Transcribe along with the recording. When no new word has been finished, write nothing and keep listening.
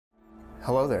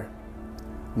Hello there.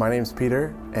 My name's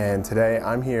Peter, and today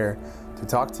I'm here to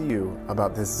talk to you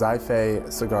about this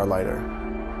XIFEI cigar lighter.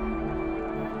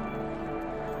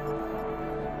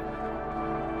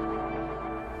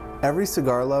 Every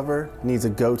cigar lover needs a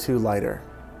go-to lighter.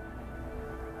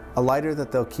 A lighter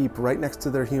that they'll keep right next to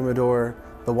their humidor,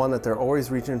 the one that they're always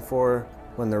reaching for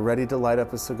when they're ready to light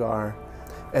up a cigar.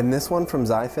 And this one from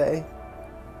XIFEI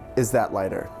is that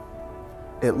lighter.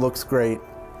 It looks great,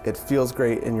 it feels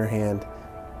great in your hand,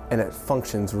 and it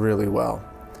functions really well.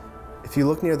 If you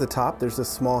look near the top, there's a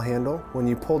small handle. When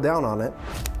you pull down on it,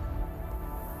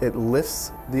 it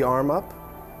lifts the arm up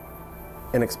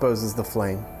and exposes the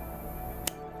flame.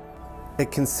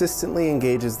 It consistently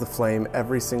engages the flame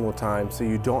every single time, so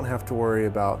you don't have to worry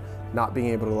about not being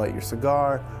able to light your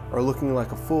cigar or looking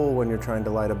like a fool when you're trying to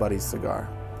light a buddy's cigar.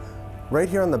 Right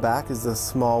here on the back is a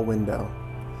small window.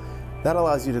 That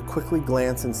allows you to quickly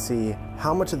glance and see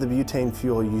how much of the butane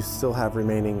fuel you still have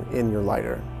remaining in your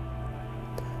lighter.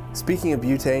 Speaking of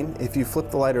butane, if you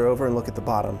flip the lighter over and look at the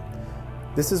bottom,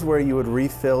 this is where you would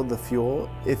refill the fuel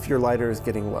if your lighter is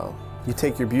getting low. You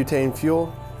take your butane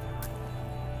fuel,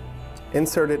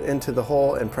 insert it into the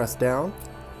hole and press down,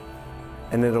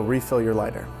 and it'll refill your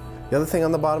lighter. The other thing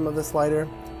on the bottom of this lighter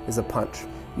is a punch.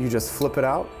 You just flip it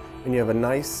out and you have a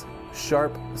nice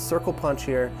sharp circle punch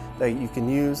here that you can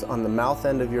use on the mouth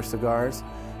end of your cigars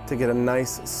to get a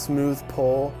nice smooth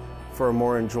pull for a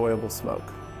more enjoyable smoke.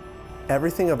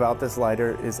 Everything about this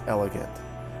lighter is elegant.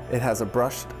 It has a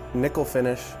brushed nickel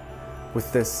finish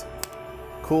with this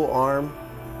cool arm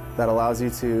that allows you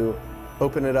to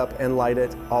open it up and light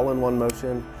it all in one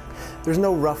motion. There's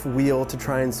no rough wheel to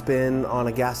try and spin on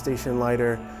a gas station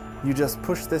lighter. You just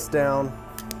push this down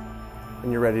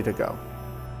and you're ready to go.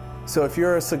 So if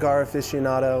you're a cigar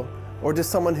aficionado or just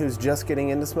someone who's just getting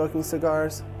into smoking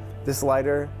cigars, this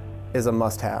lighter is a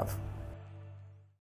must-have.